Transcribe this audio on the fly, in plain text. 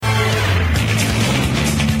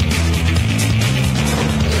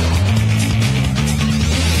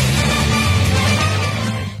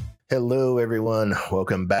Hello, everyone.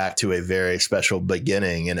 Welcome back to a very special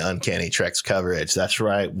beginning in Uncanny Trek's coverage. That's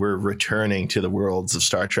right. We're returning to the worlds of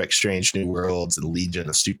Star Trek Strange New Worlds and Legion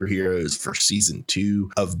of Superheroes for season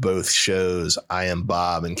 2 of both shows. I am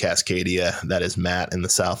Bob in Cascadia. That is Matt in the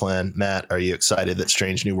Southland. Matt, are you excited that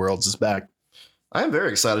Strange New Worlds is back? I am very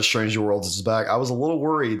excited Strange New Worlds is back. I was a little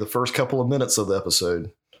worried the first couple of minutes of the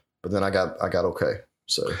episode, but then I got okay.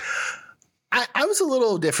 So I was a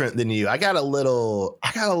little different than you. I got a little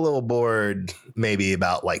bored maybe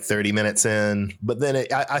about like 30 minutes in, but then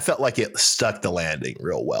I felt like it stuck the landing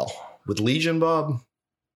real well. With Legion, Bob?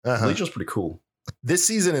 Legion's pretty cool. This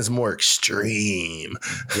season is more extreme.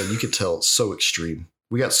 Yeah, you could tell it's so extreme.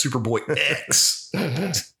 We got Superboy X.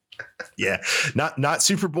 Yeah, not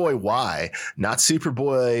Superboy Y, not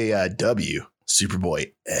Superboy W,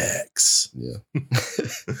 Superboy X. Yeah.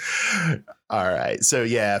 All right. So,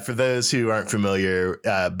 yeah, for those who aren't familiar,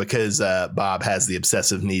 because Bob has the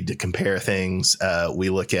obsessive need to compare things, we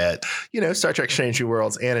look at, Star Trek Strange New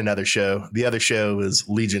Worlds and another show. The other show is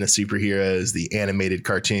Legion of Superheroes, the animated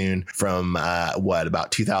cartoon from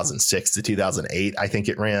about 2006 to 2008, I think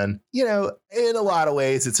it ran. In a lot of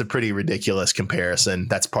ways, it's a pretty ridiculous comparison.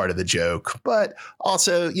 That's part of the joke. But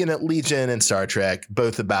also, Legion and Star Trek,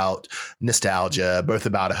 both about nostalgia, both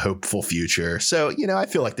about a hopeful future. So, I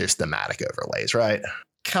feel like there's thematic overlays, right?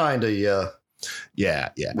 Kind of, yeah. Yeah.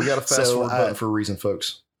 We got a fast forward button for a reason,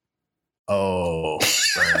 folks. Oh,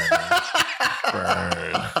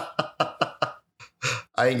 burn.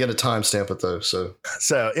 I ain't going to timestamp it, though. So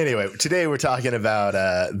anyway, today we're talking about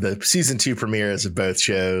the season 2 premieres of both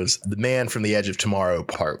shows. The Man from the Edge of Tomorrow,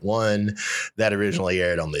 Part 1, that originally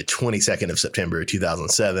aired on the 22nd of September,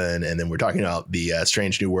 2007. And then we're talking about the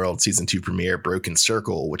Strange New World season 2 premiere, Broken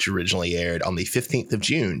Circle, which originally aired on the 15th of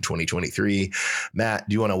June, 2023. Matt,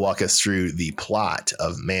 do you want to walk us through the plot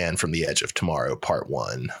of Man from the Edge of Tomorrow, Part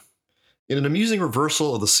 1? In an amusing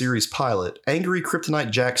reversal of the series pilot, angry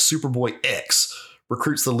Kryptonite Jack Superboy X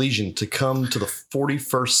recruits the Legion to come to the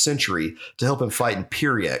 41st century to help him fight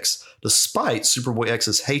Imperiex, despite Superboy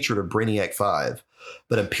X's hatred of Brainiac 5.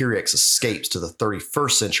 But Imperiex escapes to the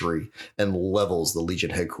 31st century and levels the Legion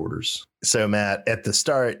headquarters. So, Matt, at the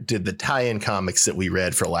start, did the tie-in comics that we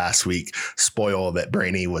read for last week spoil that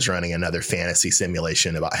Brainy was running another fantasy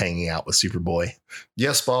simulation about hanging out with Superboy?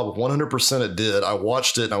 Yes, Bob, 100% it did. I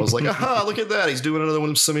watched it and I was like, aha, look at that. He's doing another one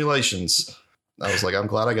of them simulations. I was like, I'm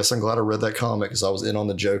glad I read that comic because I was in on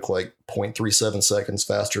the joke like 0.37 seconds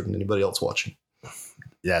faster than anybody else watching.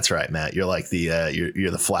 That's right, Matt. You're like you're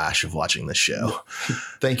the Flash of watching this show.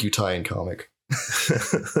 Thank you, tie-in comic.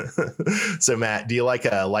 So, Matt, do you like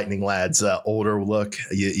Lightning Lad's older look?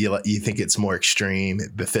 You think it's more extreme?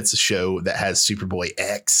 It befits a show that has Superboy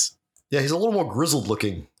X? Yeah, he's a little more grizzled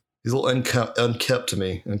looking. He's a little unkempt to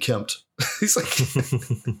me. Unkempt. He's like...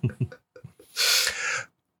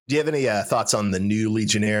 Do you have any thoughts on the new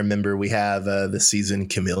Legionnaire member we have this season,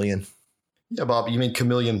 Chameleon? Yeah, Bob, you mean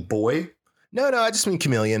Chameleon Boy? No, I just mean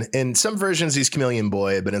Chameleon. In some versions, he's Chameleon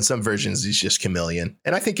Boy, but in some versions, he's just Chameleon.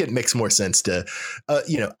 And I think it makes more sense to,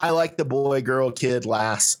 I like the boy, girl, kid,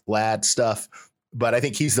 lad stuff, but I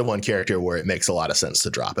think he's the one character where it makes a lot of sense to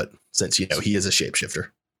drop it since, he is a shapeshifter.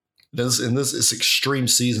 In this extreme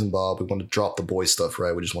season, Bob, we want to drop the boy stuff,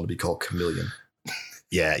 right? We just want to be called Chameleon.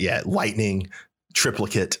 Yeah. Lightning.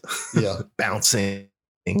 Triplicate, yeah, bouncing.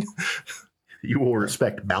 You will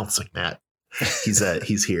respect bouncing, Matt.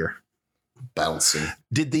 He's here. Bouncing.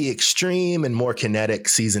 Did the extreme and more kinetic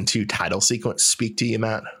season 2 title sequence speak to you,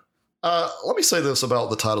 Matt? Let me say this about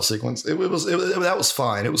the title sequence. That was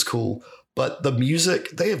fine. It was cool. But the music,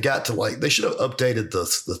 they have got to they should have updated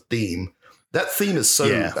the theme. That theme is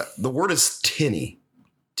the word is tinny.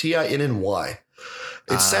 Tinny.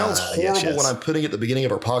 It sounds horrible yes. When I'm putting it at the beginning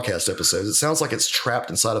of our podcast episodes. It sounds like it's trapped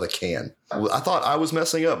inside of a can. I thought I was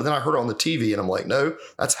messing up, but then I heard it on the TV and I'm like, no,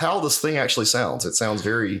 that's how this thing actually sounds. It sounds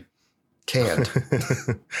very canned.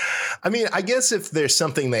 I mean, I guess if there's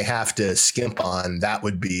something they have to skimp on, that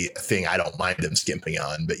would be a thing I don't mind them skimping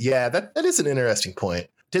on. But yeah, that is an interesting point.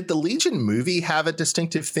 Did the Legion movie have a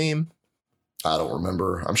distinctive theme? I don't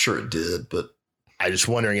remember. I'm sure it did, but I'm just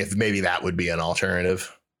wondering if maybe that would be an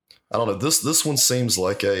alternative. I don't know. This one seems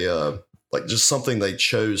like just something they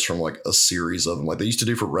chose from like a series of them, like they used to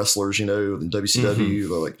do for wrestlers, in WCW. Mm-hmm.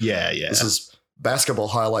 They're like, yeah. This is Basketball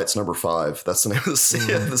Highlights number 5. That's the name of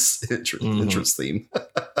this entrance theme.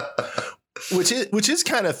 Which is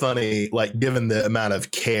kind of funny, like given the amount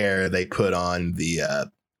of care they put on the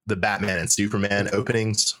Batman and Superman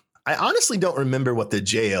openings. I honestly don't remember what the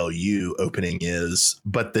JLU opening is,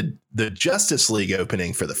 but the Justice League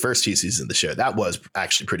opening for the first 2 seasons of the show, that was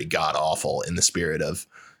actually pretty god awful in the spirit of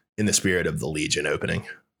the Legion opening.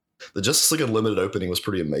 The Justice League Unlimited opening was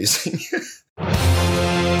pretty amazing.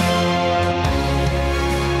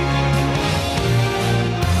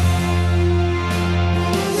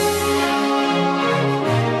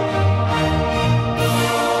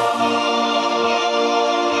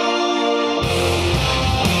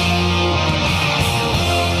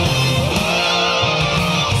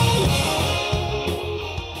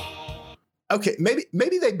 Okay,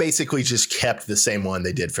 maybe they basically just kept the same one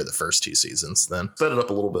they did for the first 2 seasons then. Set it up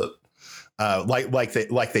a little bit.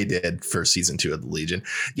 Like they did for season 2 of the Legion.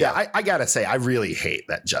 Yeah, I gotta say, I really hate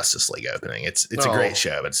that Justice League opening. It's a great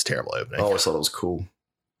show, but it's a terrible opening. I always thought it was cool.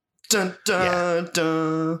 Dun, dun,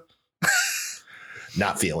 dun.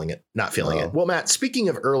 Not feeling it. Well, Matt, speaking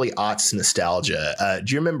of early aughts nostalgia,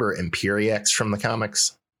 do you remember Imperiex from the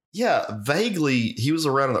comics? Yeah, vaguely. He was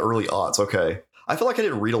around in the early aughts. Okay. I feel like I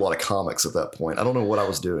didn't read a lot of comics at that point. I don't know what I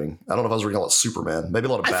was doing. I don't know if I was reading a lot of Superman, maybe a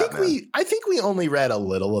lot of Batman. I think we only read a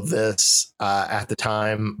little of this at the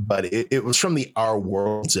time, but it was from the Our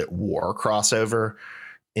Worlds at War crossover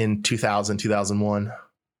in 2001.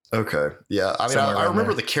 Okay. Yeah. I mean, I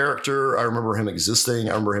remember the character. I remember him existing.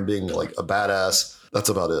 I remember him being like a badass. That's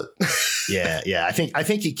about it. Yeah. I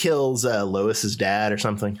think he kills Lois's dad or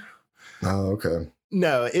something. Oh, okay.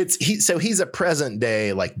 No, he's a present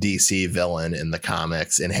day like DC villain in the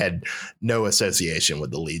comics and had no association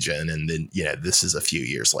with the Legion. And then, this is a few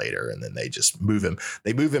years later, and then they just move him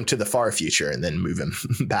to the far future and then move him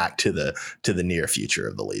back to the near future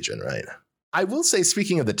of the Legion. Right. I will say,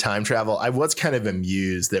 speaking of the time travel, I was kind of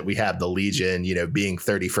amused that we have the Legion, being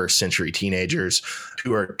 31st century teenagers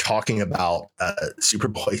who are talking about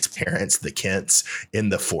Superboy's parents, the Kents, in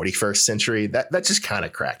the 41st century. That just kind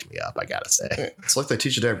of cracked me up, I got to say. It's like they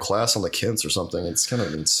teach a damn class on the Kents or something. It's kind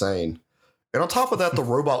of insane. And on top of that, the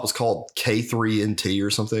robot was called K3NT or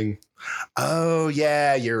something. Oh,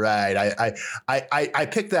 yeah, you're right. I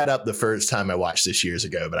picked that up the first time I watched this years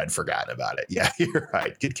ago, but I'd forgotten about it. Yeah, you're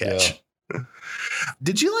right. Good catch. Yeah.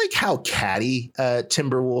 Did you like how catty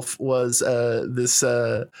Timberwolf was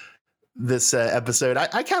this episode?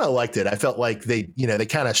 I kind of liked it. I felt like they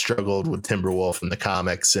kind of struggled with Timberwolf in the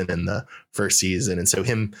comics and in the first season. And so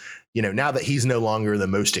him, now that he's no longer the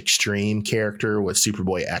most extreme character with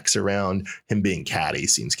Superboy X around, him being catty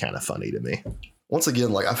seems kind of funny to me. Once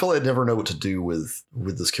again, like I feel like I never know what to do with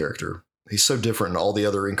this character. He's so different in all the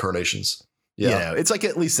other incarnations. Yeah. It's like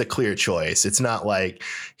at least a clear choice. It's not like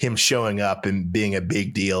him showing up and being a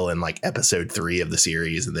big deal in like episode 3 of the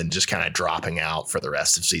series and then just kind of dropping out for the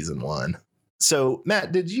rest of season 1. So,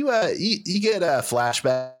 Matt, did you get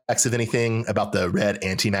flashbacks of anything about the red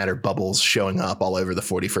antimatter bubbles showing up all over the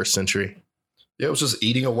 41st century? Yeah, it was just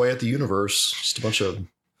eating away at the universe. Just a bunch of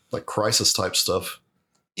like crisis type stuff.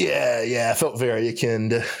 Yeah. I felt very akin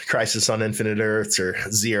to Crisis on Infinite Earths or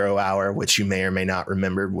 0 Hour, which you may or may not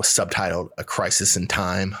remember was subtitled A Crisis in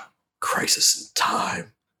Time. Crisis in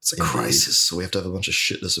Time. It's a crisis, so we have to have a bunch of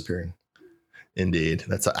shit disappearing. Indeed.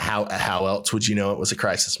 That's how else would you know it was a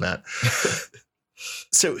crisis, Matt?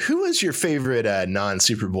 So who was your favorite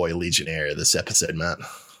non-Superboy Legionnaire this episode, Matt?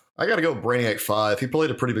 I got to go with Brainiac 5. He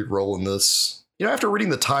played a pretty big role in this. After reading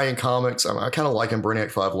the tie-in comics, I kind of like him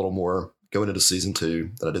Brainiac 5 a little more going into season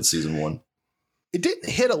 2 than I did season 1. It didn't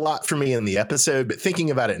hit a lot for me in the episode, but thinking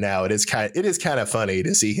about it now, it is kind of funny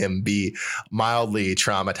to see him be mildly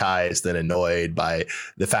traumatized and annoyed by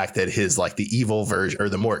the fact that his like the evil version or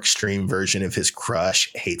the more extreme version of his crush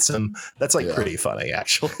hates him. That's pretty funny,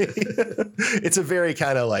 actually. It's a very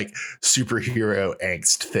kind of like superhero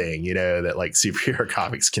angst thing, that like superhero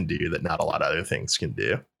comics can do that not a lot of other things can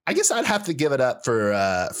do. I guess I'd have to give it up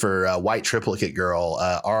for White Triplicate Girl.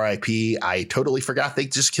 R.I.P. I totally forgot they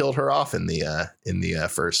just killed her off in the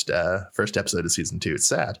first episode of season 2. It's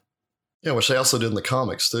sad. Yeah, which they also did in the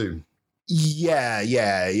comics too. Yeah.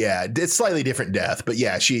 It's slightly different death, but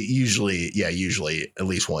yeah, she usually at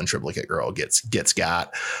least one Triplicate Girl gets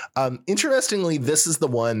got. Interestingly, this is the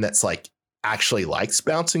one that's like actually likes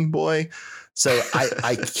Bouncing Boy. So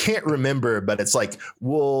I can't remember, but it's like,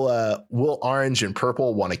 will Orange and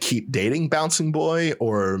Purple want to keep dating Bouncing Boy,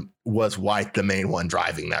 or was White the main one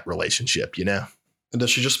driving that relationship, And does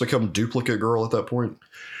she just become Duplicate Girl at that point?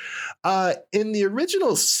 In the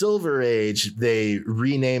original Silver Age, they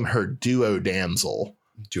rename her Duo Damsel.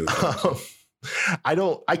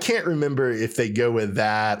 I can't remember if they go with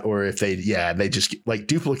that or if they just like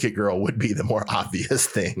Duplicate Girl would be the more obvious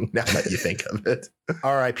thing now that you think of it.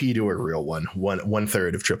 R.I.P. to a real one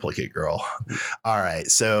third of Triplicate Girl. All right.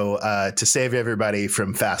 So to save everybody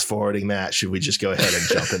from fast forwarding that, should we just go ahead and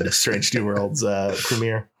jump into Strange New Worlds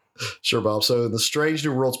premiere? Sure, Bob. So the Strange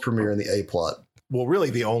New Worlds premiere in the A plot. Well, really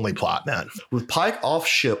the only plot, man. With Pike off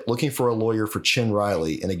ship looking for a lawyer for Chin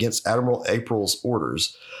Riley and against Admiral April's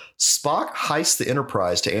orders, Spock heists the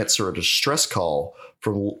Enterprise to answer a distress call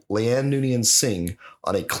from Lian Noonien Singh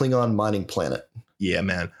on a Klingon mining planet. Yeah,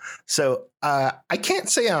 man. So I can't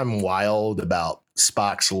say I'm wild about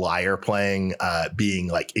Spock's liar playing being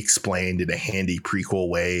like explained in a handy prequel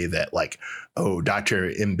way that like, oh, Dr.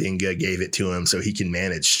 Mbinga gave it to him so he can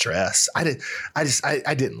manage stress. I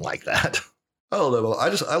didn't like that. I don't know.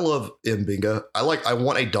 I love Mbinga. I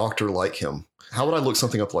want a doctor like him. How would I look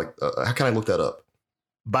something up like, how can I look that up?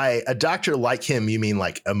 By a doctor like him, you mean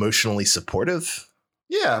like emotionally supportive?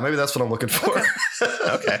 Yeah, maybe that's what I'm looking for.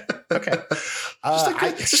 Okay.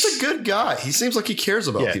 Just a good guy. He seems like he cares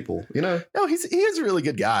about people, you know? No, he is a really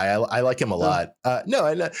good guy. I like him a lot.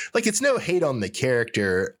 Like it's no hate on the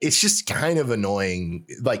character. It's just kind of annoying.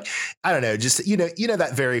 Like, I don't know, just, you know,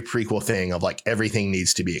 that very prequel thing of like everything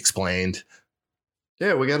needs to be explained.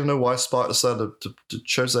 Yeah, we got to know why Spock decided to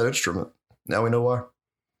choose that instrument. Now we know why.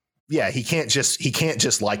 Yeah, he can't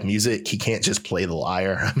just like music. He can't just play the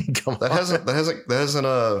lyre. I mean, come on. That hasn't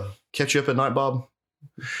kept you up at night, Bob?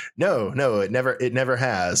 No, it never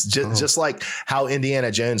has. Just like how Indiana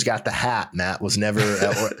Jones got the hat, Matt, was never,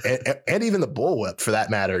 and even the bullwhip for that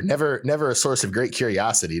matter, never a source of great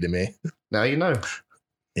curiosity to me. Now you know.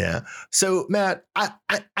 Yeah. So, Matt, I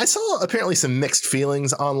saw apparently some mixed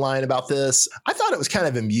feelings online about this. I thought it was kind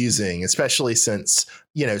of amusing, especially since,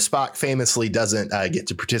 you know, Spock famously doesn't get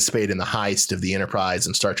to participate in the heist of the Enterprise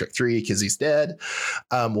in Star Trek 3 because he's dead,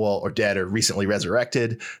 or dead or recently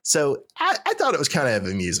resurrected. So I thought it was kind of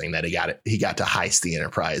amusing that he got to heist the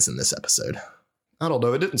Enterprise in this episode. I don't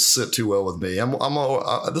know. It didn't sit too well with me.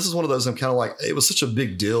 This is one of those I'm kind of like, it was such a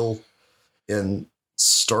big deal in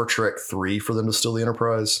Star Trek 3 for them to steal the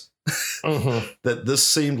Enterprise that this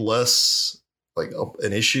seemed less like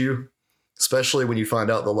an issue, especially when you find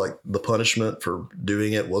out that the punishment for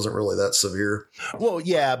doing it wasn't really that severe. Well,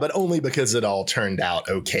 yeah, but only because it all turned out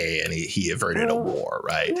okay and he averted a war,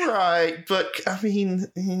 right? Right. But I mean,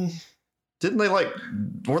 didn't they weren't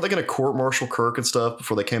they going to court martial Kirk and stuff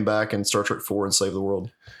before they came back in Star Trek 4 and saved the world?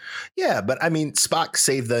 Yeah, but I mean, Spock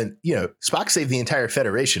saved the entire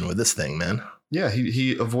Federation with this thing, man. Yeah,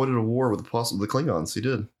 he avoided a war with the Klingons. He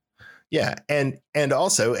did. Yeah, and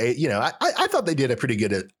also, I thought they did a pretty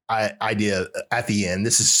good idea at the end.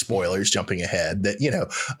 This is spoilers jumping ahead that,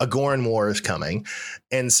 a Gorn war is coming.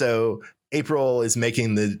 And so April is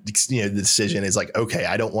making the decision is like, OK,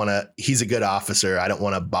 he's a good officer. I don't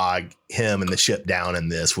want to bog him and the ship down in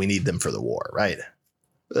this. We need them for the war. Right.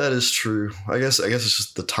 That is true. I guess it's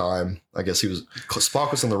just the time. I guess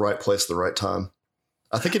Spock was in the right place at the right time.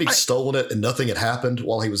 I think if he'd stolen it and nothing had happened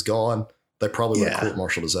while he was gone, they probably would have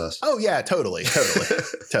court-martialed his ass. Oh yeah, totally. He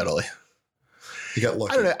got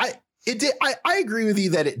lucky. I don't know. I agree with you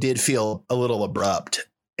that it did feel a little abrupt,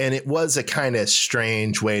 and it was a kind of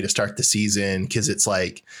strange way to start the season because it's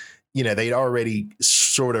like, they'd already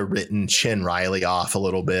sort of written Chin Riley off a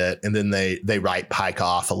little bit, and then they write Pike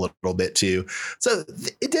off a little bit too. So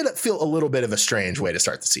it did feel a little bit of a strange way to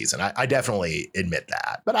start the season. I definitely admit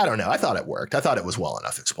that, but I don't know. I thought it worked. I thought it was well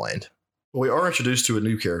enough explained. Well, we are introduced to a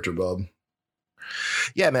new character, Bob.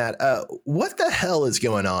 Yeah, Matt. What the hell is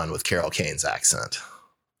going on with Carol Kane's accent?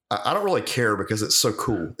 I don't really care because it's so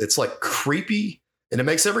cool. It's like creepy. And it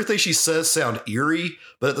makes everything she says sound eerie,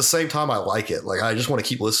 but at the same time, I like it. Like, I just want to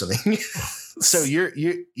keep listening. So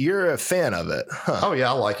you're a fan of it, huh? Oh yeah,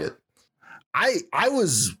 I like it. I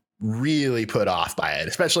was really put off by it,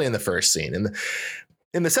 especially in the first scene.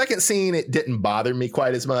 In the second scene, it didn't bother me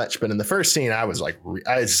quite as much, but in the first scene, I was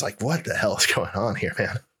just like, what the hell is going on here,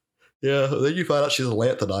 man? Yeah. Then you find out she's a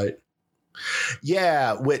Lanthanite.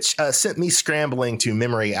 Yeah, which sent me scrambling to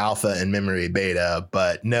Memory Alpha and Memory Beta,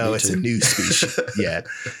 but no, it's a new species. Yeah,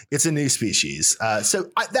 it's a new species. So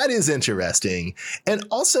that is interesting. And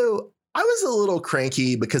also, I was a little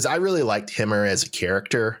cranky because I really liked Himmer as a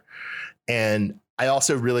character. And I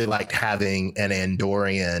also really liked having an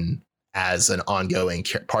Andorian as an ongoing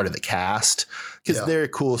part of the cast because they're a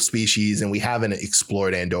cool species and we haven't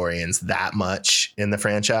explored Andorians that much in the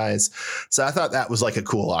franchise. So I thought that was like a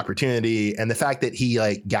cool opportunity. And the fact that he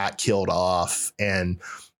got killed off and,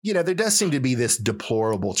 there does seem to be this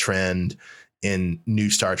deplorable trend in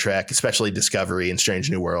new Star Trek, especially Discovery and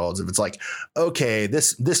Strange New Worlds. If it's like, okay,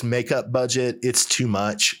 this makeup budget, it's too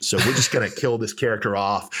much. So we're just going to kill this character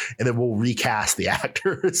off and then we'll recast the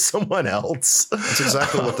actor as someone else. That's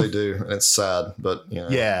exactly what they do. And it's sad, but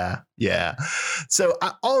Yeah. So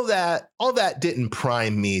all that didn't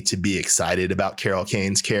prime me to be excited about Carol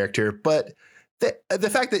Kane's character, but the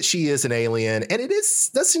fact that she is an alien, and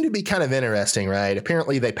does seem to be kind of interesting, right?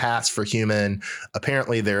 Apparently they pass for human.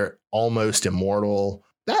 Apparently they're almost immortal.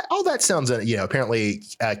 All that sounds, apparently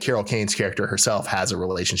Carol Kane's character herself has a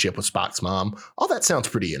relationship with Spock's mom. All that sounds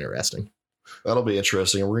pretty interesting. That'll be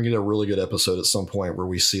interesting. And we're going to get a really good episode at some point where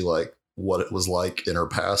we see like what it was like in her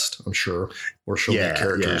past, I'm sure. Or she'll be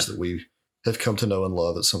characters that we have come to know and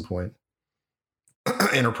love at some point.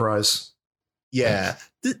 Enterprise. Yeah.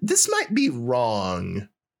 This might be wrong,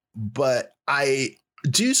 but I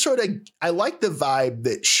do I like the vibe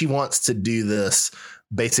that she wants to do this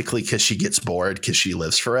basically because she gets bored because she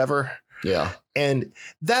lives forever. Yeah. And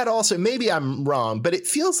that also, maybe I'm wrong, but it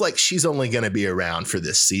feels like she's only going to be around for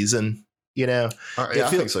this season, Yeah, I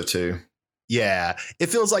think so too. Yeah. It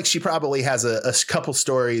feels like she probably has a couple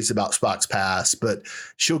stories about Spock's past, but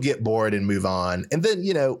she'll get bored and move on. And then,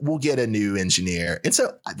 we'll get a new engineer. And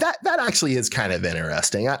so that actually is kind of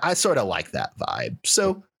interesting. I sort of like that vibe.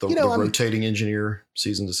 So, the rotating engineer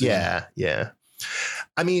season to season. Yeah. Yeah.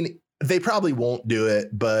 I mean, they probably won't do it,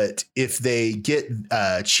 but if they get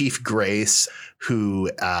Chief Grace, who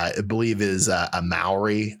I believe is a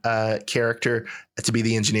Maori character, to be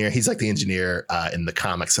the engineer, he's like the engineer in the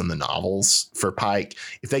comics and the novels for Pike.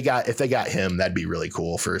 If they got him, that'd be really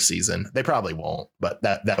cool for a season. They probably won't, but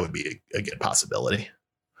that would be a good possibility.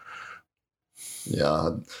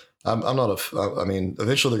 Yeah. I'm not I mean,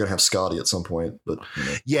 eventually they're going to have Scotty at some point, but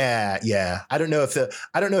yeah. I don't know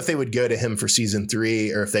if they would go to him for season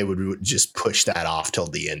 3 or if they would just push that off till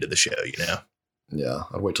the end of the show, Yeah,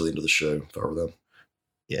 I'd wait till the end of the show if I were them.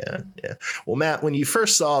 Yeah. Well, Matt, when you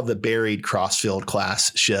first saw the buried Crossfield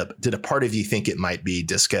class ship, did a part of you think it might be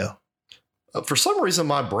Disco? For some reason,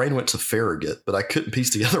 my brain went to Farragut, but I couldn't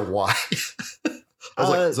piece together why. I was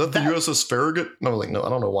like, is that the USS Farragut? And I was like, no, I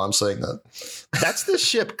don't know why I'm saying that. That's the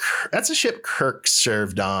ship. That's a ship Kirk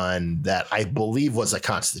served on that I believe was a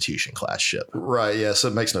Constitution class ship. Right. Yeah. So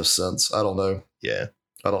it makes no sense. I don't know. Yeah.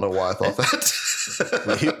 I don't know why I thought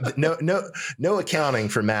that. No accounting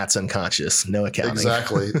for Matt's unconscious. No accounting.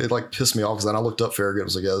 Exactly. It like pissed me off because then I looked up Farragut and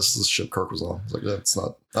was like, yeah, this is the ship Kirk was on. I was like, yeah, it's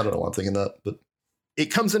not. I don't know why I'm thinking that, but it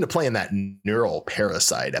comes into play in that neural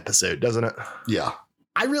parasite episode, doesn't it? Yeah.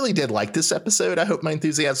 I really did like this episode. I hope my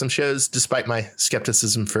enthusiasm shows, despite my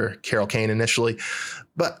skepticism for Carol Kane initially.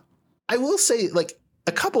 But I will say, like,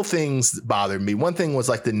 a couple things that bothered me. One thing was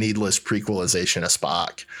like the needless prequelization of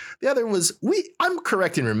Spock. The other was I'm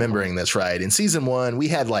correct in remembering this, right? In season 1, we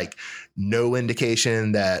had like no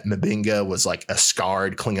indication that M'Benga was like a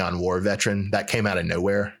scarred Klingon war veteran. That came out of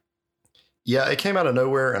nowhere. Yeah, it came out of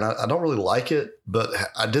nowhere, and I don't really like it. But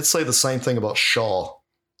I did say the same thing about Shaw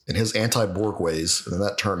and his anti-Borg ways, and then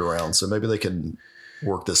that turned around. So maybe they can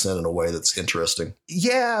work this in a way that's interesting.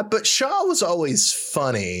 Yeah, but Shaw was always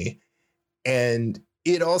funny, and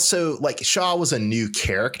it also, like, Shaw was a new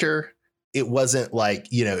character. It wasn't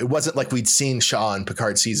like, it wasn't like we'd seen Shaw in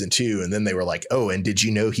Picard season 2, and then they were like, oh, and did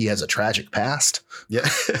you know he has a tragic past? Yeah.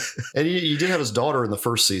 And he did have his daughter in the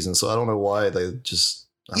first season, so I don't know why they just...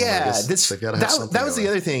 That was the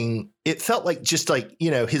other thing. It felt like just like,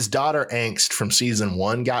 his daughter angst from season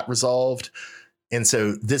 1 got resolved. And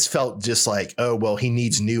so this felt just like, oh, well, he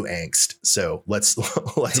needs new angst. So let's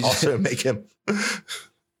also make him.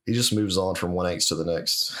 He just moves on from one angst to the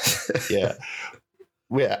next. Yeah.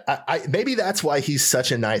 Yeah, I maybe that's why he's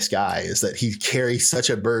such a nice guy, is that he carries such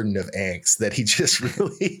a burden of angst that he just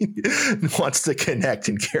really wants to connect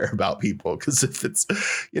and care about people. Because if it's,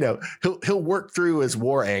 he'll work through his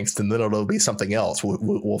war angst and then it'll be something else.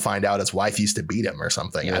 We'll find out his wife used to beat him or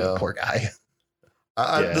something. Yeah. Poor guy.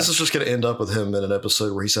 This is just going to end up with him in an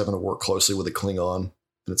episode where he's having to work closely with a Klingon,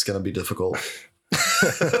 and it's going to be difficult.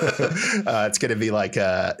 It's gonna be like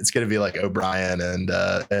O'Brien and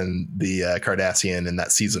the Cardassian in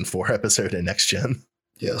that season 4 episode in Next Gen.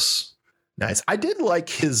 Yes, nice. I did like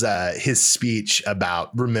his speech about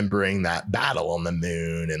remembering that battle on the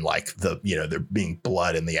moon and like there being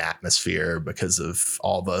blood in the atmosphere because of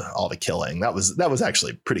all the killing. That was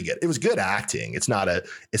actually pretty good. It was good acting. It's not a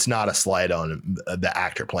slight on the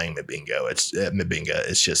actor playing M'Benga.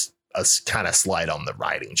 It's just a kind of slight on the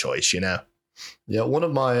writing choice, Yeah, one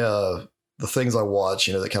of my the things I watch,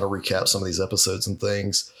 that kind of recap some of these episodes and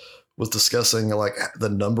things, was discussing like the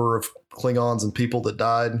number of Klingons and people that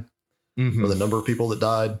died, or the number of people that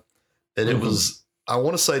died, and it was, I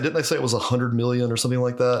want to say, didn't they say it was 100 million or something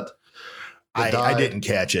like that? I didn't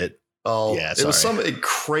catch it. Oh, yeah, it was some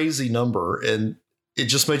crazy number, and it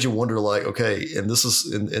just made you wonder, like, okay, and this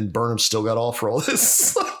is and Burnham still got off for all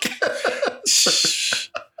this.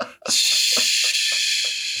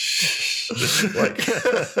 Like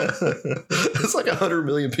it's like 100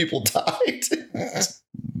 million people died.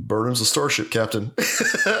 Burnham's a starship captain.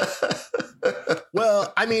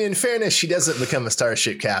 Well, I mean, in fairness, she doesn't become a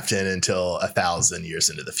starship captain until 1,000 years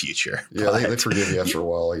into the future. Yeah, they forgive you after a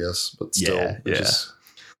while, I guess. But still,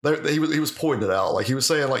 he was pointing it out. Like he was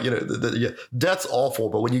saying, like, death's awful,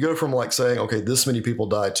 but when you go from like saying, okay, this many people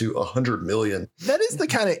died to 100 million. That is the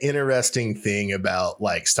kind of interesting thing about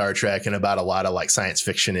like Star Trek and about a lot of like science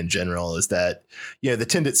fiction in general is that, the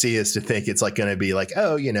tendency is to think it's like going to be like,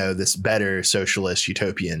 oh, this better socialist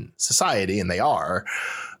utopian society. And they are.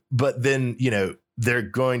 But then, they're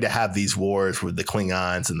going to have these wars with the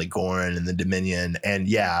Klingons and the Gorn and the Dominion. And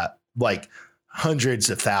like hundreds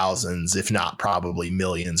of thousands, if not probably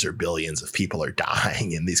millions or billions of people are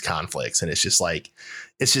dying in these conflicts. And it's just like,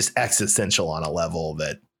 it's just existential on a level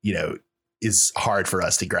that, is hard for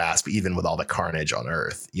us to grasp, even with all the carnage on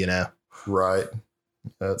Earth, Right.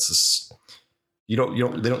 That's just, they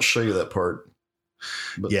don't show you that part.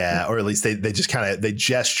 But, or at least they just they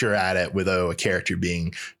gesture at it with a character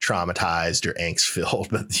being traumatized or angst filled.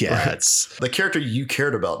 But right. It's the character you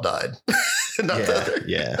cared about died. Not the other.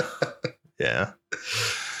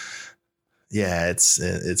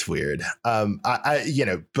 It's weird.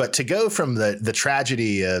 But to go from the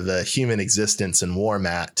tragedy of human existence and war,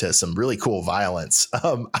 Matt, to some really cool violence.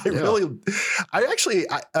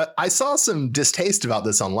 I saw some distaste about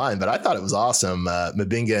this online, but I thought it was awesome.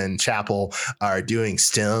 M'Benga and Chapel are doing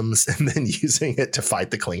stims and then using it to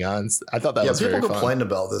fight the Klingons. I thought that was very fun. People complained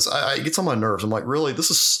about this. It gets on my nerves. I'm like, really?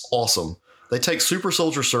 This is awesome. They take super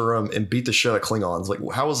soldier serum and beat the shit out of Klingons. Like,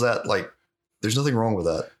 how is that? Like, there's nothing wrong with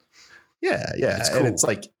that. Yeah. It's cool. And it's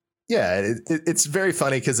like, it's very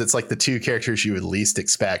funny because it's like the two characters you would least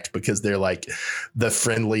expect because they're like the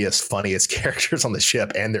friendliest, funniest characters on the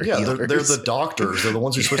ship, and they're healers. They're the doctors. They're the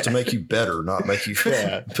ones who are supposed to make you better, not make you.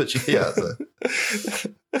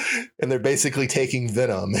 And they're basically taking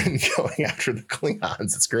venom and going after the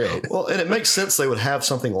Klingons. It's great. Well, and it makes sense they would have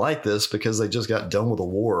something like this because they just got done with a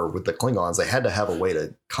war with the Klingons. They had to have a way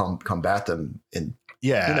to combat them in.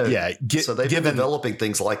 So they've been developing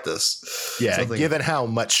things like this. Yeah, given how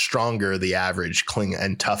much stronger the average Klingon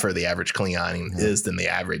and tougher the average Klingon is than the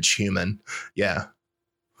average human. Yeah.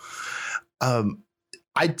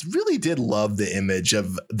 I really did love the image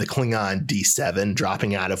of the Klingon D7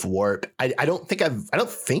 dropping out of warp. I don't think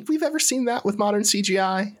we've ever seen that with modern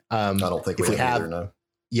CGI. I don't think we have either, no.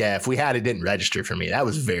 Yeah, if we had, it didn't register for me. That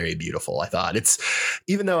was very beautiful. I thought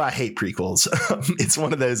even though I hate prequels, it's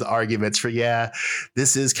one of those arguments for,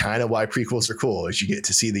 this is kind of why prequels are cool, is you get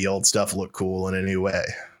to see the old stuff look cool in a new way.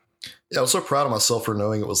 Yeah, I was so proud of myself for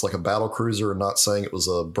knowing it was like a battle cruiser and not saying it was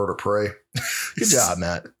a bird of prey. Good job,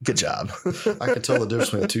 Matt. Good job. I can tell the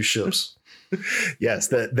difference between the two ships. Yes,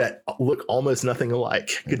 that look almost nothing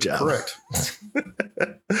alike. Good job. Correct.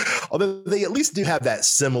 Although they at least do have that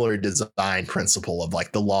similar design principle of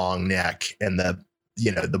like the long neck and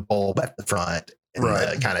the bulb at the front and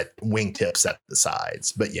the kind of wingtips at the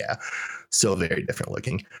sides. But still very different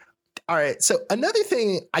looking. All right. So another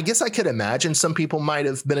thing, I guess I could imagine some people might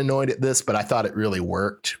have been annoyed at this, but I thought it really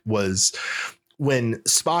worked, was when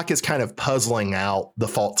Spock is kind of puzzling out the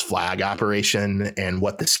false flag operation and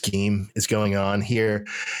what the scheme is going on here.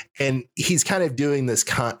 And he's kind of doing this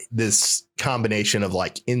combination of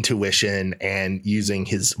like intuition and using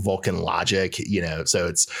his Vulcan logic, so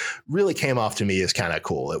it's really came off to me as kind of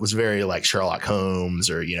cool. It was very like Sherlock Holmes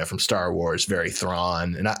or, from Star Wars, very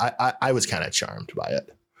Thrawn. And I was kind of charmed by it.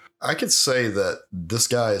 I could say that this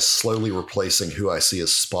guy is slowly replacing who I see as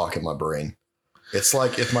Spock in my brain. It's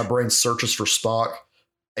like if my brain searches for Spock,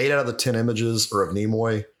 8 out of the 10 images are of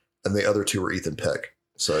Nimoy, and the other 2 are Ethan Peck.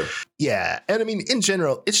 So, yeah. And I mean, in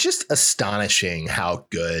general, it's just astonishing how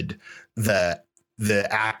good the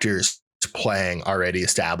actors playing already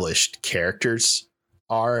established characters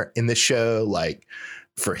are in the show. Like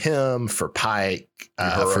for him, for Pike,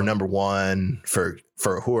 for Number One, for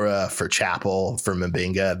Uhura, for Chapel, for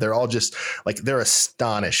M'Benga, they're all just like, they're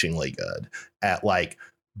astonishingly good at like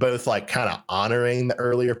both like kind of honoring the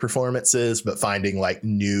earlier performances, but finding like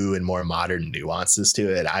new and more modern nuances to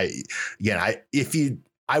it. I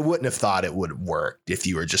wouldn't have thought it would have worked if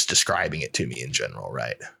you were just describing it to me in general.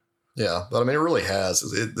 Right. Yeah. But I mean, it really has.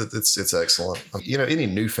 It's excellent. Any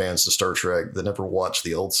new fans to Star Trek that never watched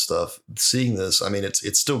the old stuff, seeing this, I mean,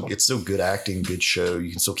 it's still good acting, good show.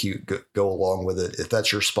 You can still go along with it. If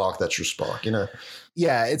that's your Spock, that's your Spock,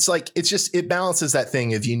 Yeah, it's like, it balances that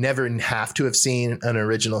thing of you never have to have seen an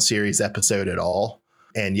original series episode at all.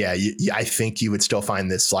 And I think you would still find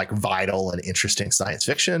this like vital and interesting science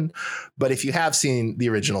fiction. But if you have seen the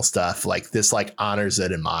original stuff, like this, like honors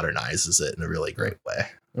it and modernizes it in a really great way.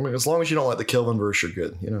 I mean, as long as you don't like the Kelvin verse, you're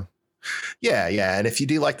good, Yeah. And if you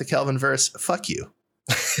do like the Kelvin verse, fuck you.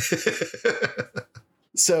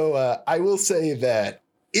 So I will say that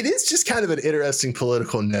it is just kind of an interesting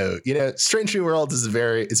political note. You know, Strange New Worlds is a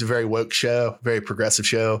very woke show, very progressive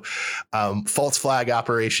show. False flag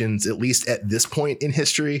operations, at least at this point in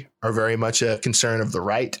history, are very much a concern of the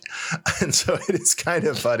right. And so it is kind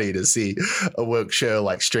of funny to see a woke show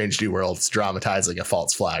like Strange New Worlds dramatizing a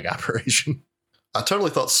false flag operation. I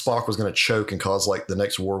totally thought Spock was going to choke and cause like the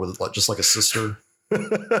next war with like just like a sister.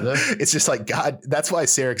 It's just like, God, that's why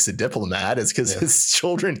Sarek's a diplomat, is because his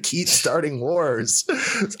children keep starting wars.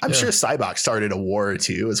 I'm sure Cybok started a war or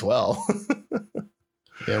two as well.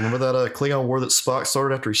 Yeah, remember that Klingon war that Spock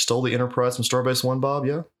started after he stole the Enterprise from Starbase One, Bob?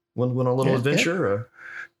 Yeah, went on a little adventure.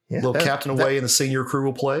 Little captain away in the senior crew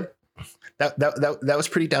will play. That was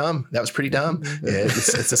pretty dumb. That was pretty dumb. Yeah,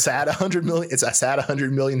 it's a sad 100 million. It's a sad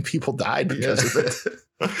 100 million people died because of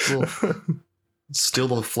it. Still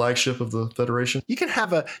the flagship of the Federation. You can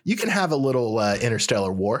have a little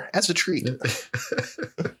interstellar war as a treat.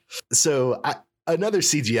 So another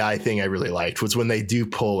CGI thing I really liked was when they do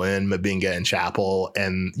pull in Mabinga and Chapel,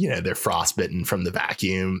 and they're frostbitten from the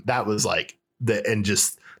vacuum. That was like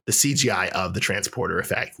the CGI of the transporter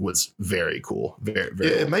effect was very cool. Very, very.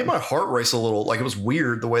 It made my heart race a little. Like, it was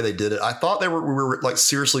weird the way they did it. I thought we were like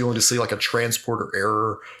seriously going to see like a transporter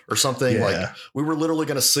error or something. Yeah. Like, we were literally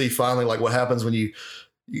going to see finally like what happens when the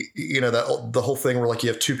whole thing where like you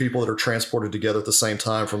have two people that are transported together at the same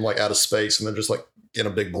time from like out of space, and they're just like in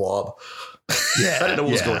a big blob. Yeah, I didn't know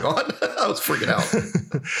what was going on. I was freaking out.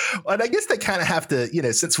 And I guess they kind of have to,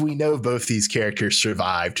 since we know both these characters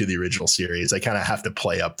survived to the original series, they kind of have to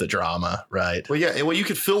play up the drama, right? Well, yeah. Well, you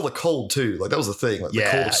could feel the cold too. Like, that was the thing. Like, the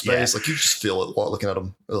cold of space. Like, you just feel it while looking at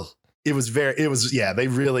them. Ugh. They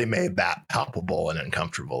really made that palpable and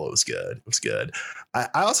uncomfortable. It was good. I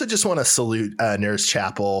also just want to salute Nurse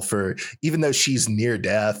Chapel for, even though she's near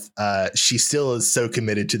death, she still is so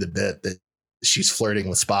committed to the bit that she's flirting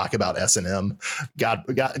with Spock about S&M. God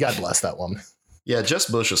bless that woman. Yeah, Jess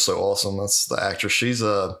Bush is so awesome. That's the actress. She's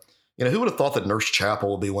who would have thought that Nurse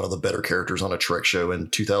Chapel would be one of the better characters on a Trek show in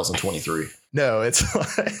 2023? No, it's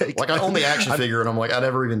like I own the action figure, and I'm like, I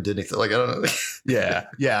never even did anything. Like, I don't know.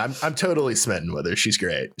 Yeah. I'm totally smitten with her. She's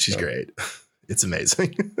great. She's great. It's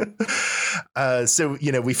amazing. So,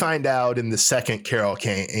 we find out in the second Carol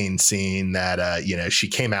Kane scene that, she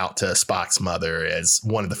came out to Spock's mother as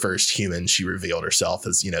one of the first humans. She revealed herself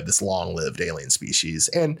as, this long-lived alien species.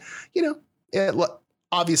 And,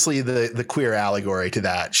 obviously the queer allegory to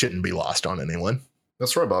that shouldn't be lost on anyone.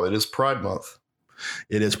 That's right, Bob. It is Pride Month.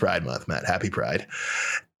 It is Pride Month, Matt. Happy Pride.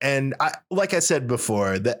 And like I said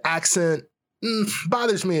before, the accent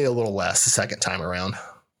bothers me a little less the second time around.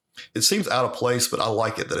 It seems out of place, but I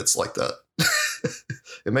like it that it's like that.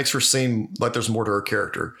 It makes her seem like there's more to her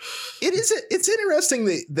character. It's interesting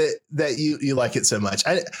that you like it so much.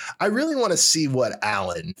 I really want to see what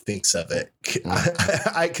Alan thinks of it.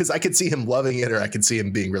 Because I could see him loving it, or I could see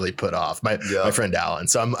him being really put off. My friend Alan.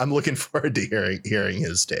 So I'm looking forward to hearing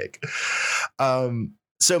his take.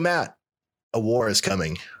 So Matt, a war is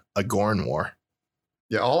coming, a Gorn war.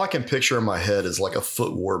 Yeah, all I can picture in my head is like a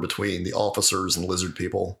foot war between the officers and lizard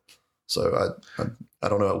people. So I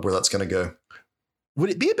don't know where that's going to go. Would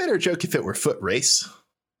it be a better joke if it were foot race?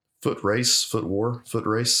 Foot race, foot war, foot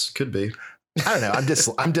race could be. I don't know.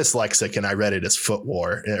 I'm dyslexic, and I read it as foot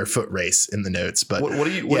war or foot race in the notes. But what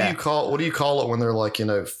do you call it when they're like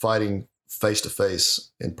fighting face to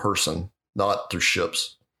face in person, not through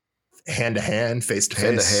ships? Hand to hand, face to face,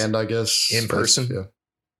 hand to hand, I guess, in person. Yeah,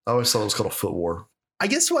 I always thought it was called a foot war. I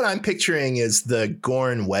guess what I'm picturing is the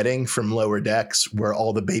Gorn wedding from Lower Decks, where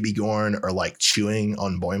all the baby Gorn are like chewing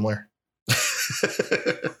on Boimler.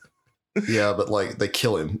 Yeah, but like they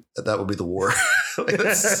kill him. That would be the war.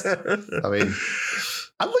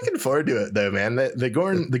 I'm looking forward to it though, man. The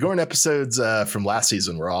Gorn episodes from last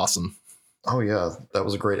season were awesome. Oh yeah, that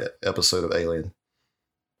was a great episode of Alien.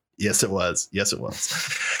 Yes, it was.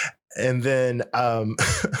 And then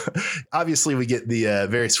obviously we get the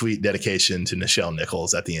very sweet dedication to Nichelle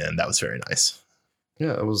Nichols at the end. That was very nice.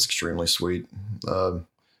 Yeah, it was extremely sweet.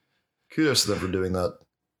 Kudos to them for doing that.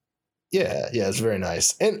 Yeah, it's very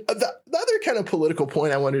nice. And the other kind of political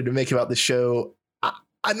point I wanted to make about the show,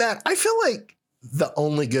 Matt, I feel like the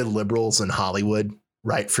only good liberals in Hollywood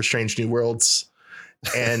write for Strange New Worlds.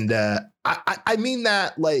 And I mean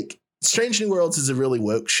that, like, Strange New Worlds is a really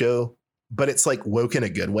woke show, but it's like woke in a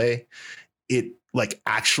good way. It like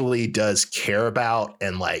actually does care about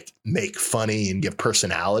and like make funny and give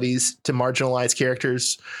personalities to marginalized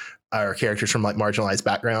characters. Or characters from like marginalized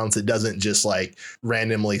backgrounds. It doesn't just like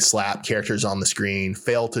randomly slap characters on the screen,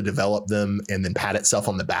 fail to develop them, and then pat itself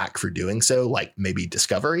on the back for doing so, like maybe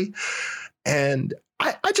Discovery. And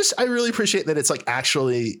I really appreciate that it's like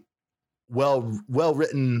actually well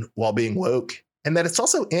written while being woke, and that it's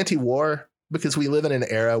also anti-war, because we live in an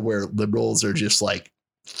era where liberals are just like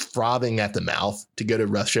frothing at the mouth to go to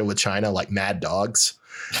Russia with China like mad dogs.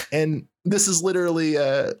 And this is literally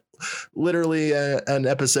an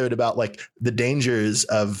episode about like the dangers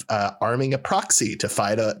of arming a proxy to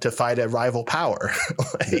fight a rival power,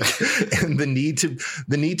 like, and the need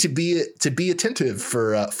to be attentive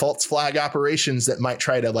for false flag operations that might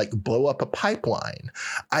try to like blow up a pipeline.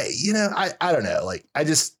 I don't know. Like I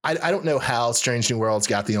don't know how Strange New Worlds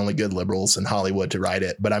got the only good liberals in Hollywood to write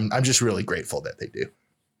it, but I'm just really grateful that they do.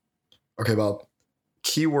 Okay, Bob.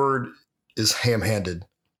 Keyword is ham-handed.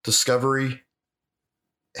 Discovery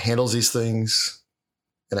handles these things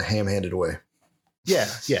in a ham-handed way. Yeah.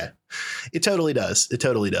 It totally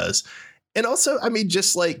does. And also, I mean,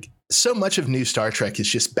 just like so much of new Star Trek is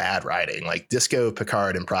just bad writing. Like Disco,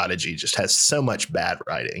 Picard, and Prodigy just has so much bad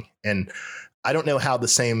writing. And I don't know how the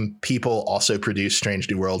same people also produce Strange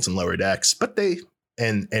New Worlds and Lower Decks, but they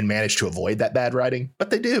and manage to avoid that bad writing, but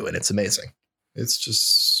they do, and it's amazing. It's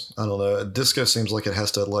just, I don't know. Disco seems like it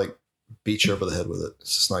has to like beat you over the head with it.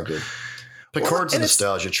 It's just not good. Picard's a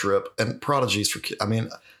nostalgia trip, and Prodigy's for kids. I mean,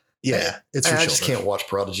 yeah, it's for I children. just can't watch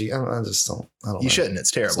Prodigy. I just don't. I don't. You shouldn't.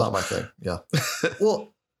 It's terrible. It's not my thing. Yeah.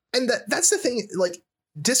 Well, and that's the thing. Like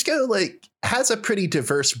Disco, like has a pretty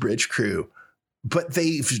diverse bridge crew, but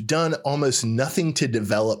they've done almost nothing to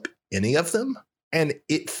develop any of them. And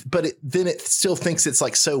then it still thinks it's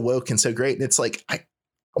like so woke and so great. And it's like,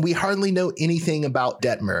 we hardly know anything about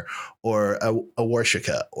Detmer or a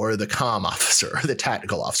Warshika or the comm officer or the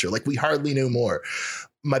tactical officer. Like we hardly know more.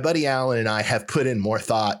 My buddy Alan and I have put in more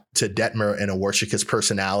thought to Detmer and a Warshika's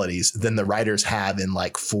personalities than the writers have in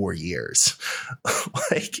like 4 years.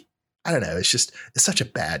 Like, I don't know. It's such a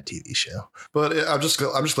bad TV show. But I'm just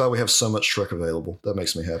glad we have so much Trek available. That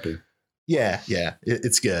makes me happy. Yeah.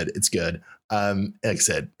 It's good. Like I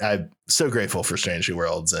said, I'm so grateful for Strange New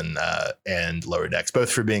Worlds and Lower Decks,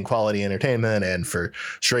 both for being quality entertainment and for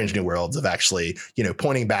Strange New Worlds of actually,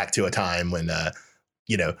 pointing back to a time when,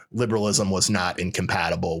 liberalism was not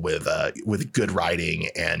incompatible with good writing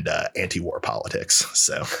and anti-war politics.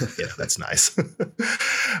 So, yeah, that's nice.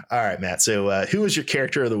 All right, Matt. So who was your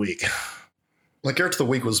character of the week? My character of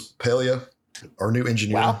the week was Pelia, our new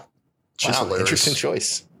engineer. Wow. She's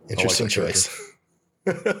hilarious. Interesting choice.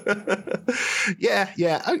 Yeah.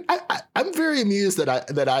 I'm very amused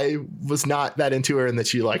that I was not that into her and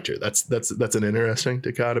that you liked her. That's an interesting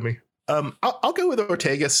dichotomy. I'll go with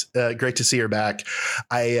Ortegas. Great to see her back.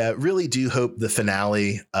 I really do hope the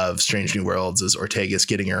finale of Strange New Worlds is Ortegas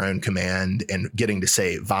getting her own command and getting to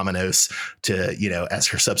say "Vámonos" to as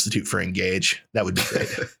her substitute for "engage." That would be great.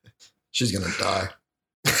 She's gonna die.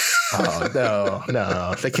 Oh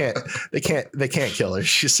no! They can't kill her.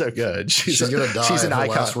 She's so good. She's gonna die. She's an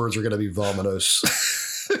icon. Last words are gonna be "Vámonos."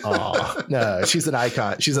 Oh no! She's an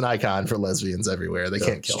icon. She's an icon for lesbians everywhere. They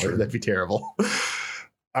can't kill her. That'd be terrible.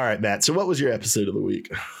 All right, Matt. So what was your episode of the week?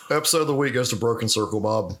 Episode of the week goes to Broken Circle,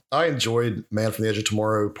 Bob. I enjoyed Man from the Edge of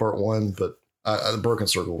Tomorrow Part 1, but the Broken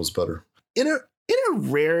Circle was better. In a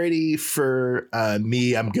rarity for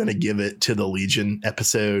me, I'm going to give it to the Legion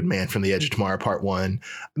episode, Man from the Edge of Tomorrow Part 1.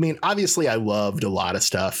 I mean, obviously, I loved a lot of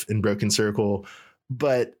stuff in Broken Circle,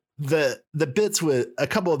 but the bits with a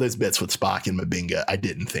couple of those bits with Spock and Mabinga, I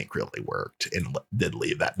didn't think really worked and did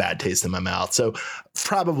leave that bad taste in my mouth. So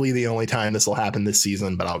probably the only time this will happen this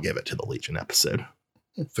season, but I'll give it to the Legion episode.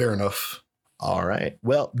 Fair enough. All right.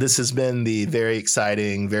 Well, this has been the very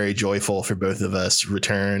exciting, very joyful for both of us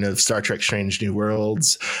return of Star Trek Strange New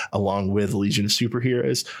Worlds, along with Legion of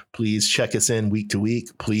Superheroes. Please check us in week to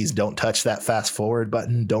week. Please don't touch that fast forward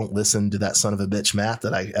button. Don't listen to that son of a bitch, Matt,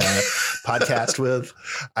 that I podcast with.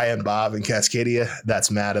 I am Bob in Cascadia.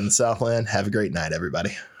 That's Matt in the Southland. Have a great night,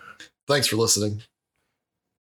 everybody. Thanks for listening.